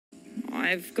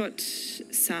I've got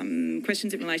some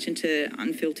questions in relation to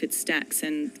unfiltered stacks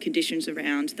and conditions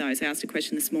around those. I asked a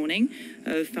question this morning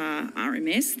of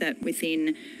RMS that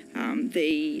within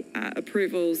the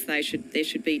approvals there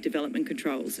should be development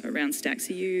controls around stacks.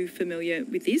 Are you familiar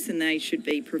with this? And they should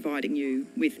be providing you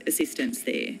with assistance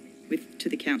there to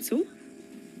the council?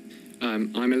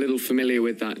 I'm a little familiar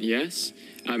with that, yes.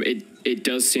 It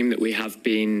does seem that we have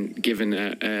been given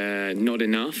not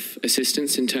enough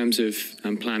assistance in terms of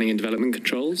planning and development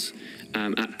controls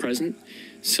at present.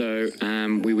 So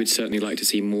we would certainly like to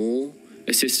see more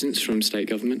assistance from state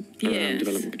government around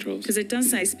development controls. Because it does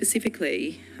say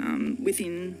specifically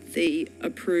within the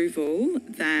approval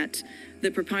that the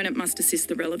proponent must assist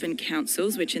the relevant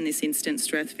councils, which in this instance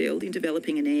Strathfield, in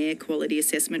developing an air quality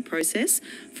assessment process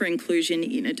for inclusion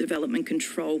in a development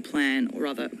control plan or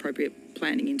other appropriate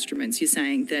planning instruments. You're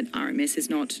saying that RMS has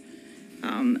not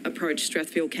approached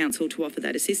Strathfield Council to offer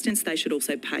that assistance. They should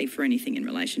also pay for anything in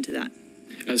relation to that.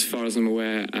 As far as I'm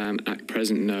aware, at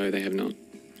present, no, they have not.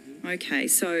 Okay,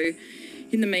 so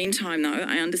in the meantime, though,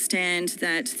 I understand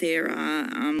that there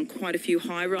are quite a few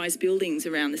high-rise buildings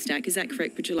around the stack. Is that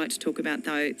correct? Would you like to talk about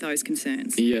those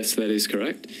concerns? Yes, that is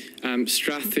correct.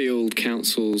 Strathfield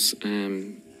Council's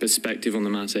perspective on the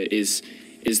matter is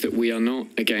that we are not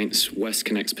against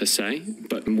WestConnex per se,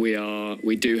 but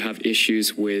we do have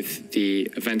issues with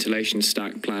the ventilation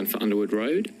stack plan for Underwood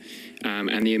Road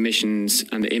and the emissions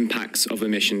and the impacts of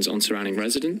emissions on surrounding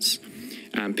residents.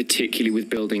 Particularly with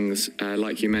buildings,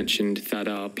 like you mentioned, that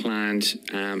are planned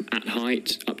at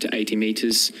height up to 80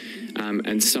 metres,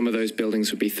 and some of those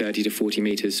buildings would be 30 to 40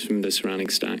 metres from the surrounding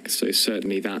stack. So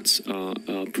certainly that's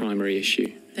our primary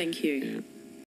issue. Thank you. Yeah.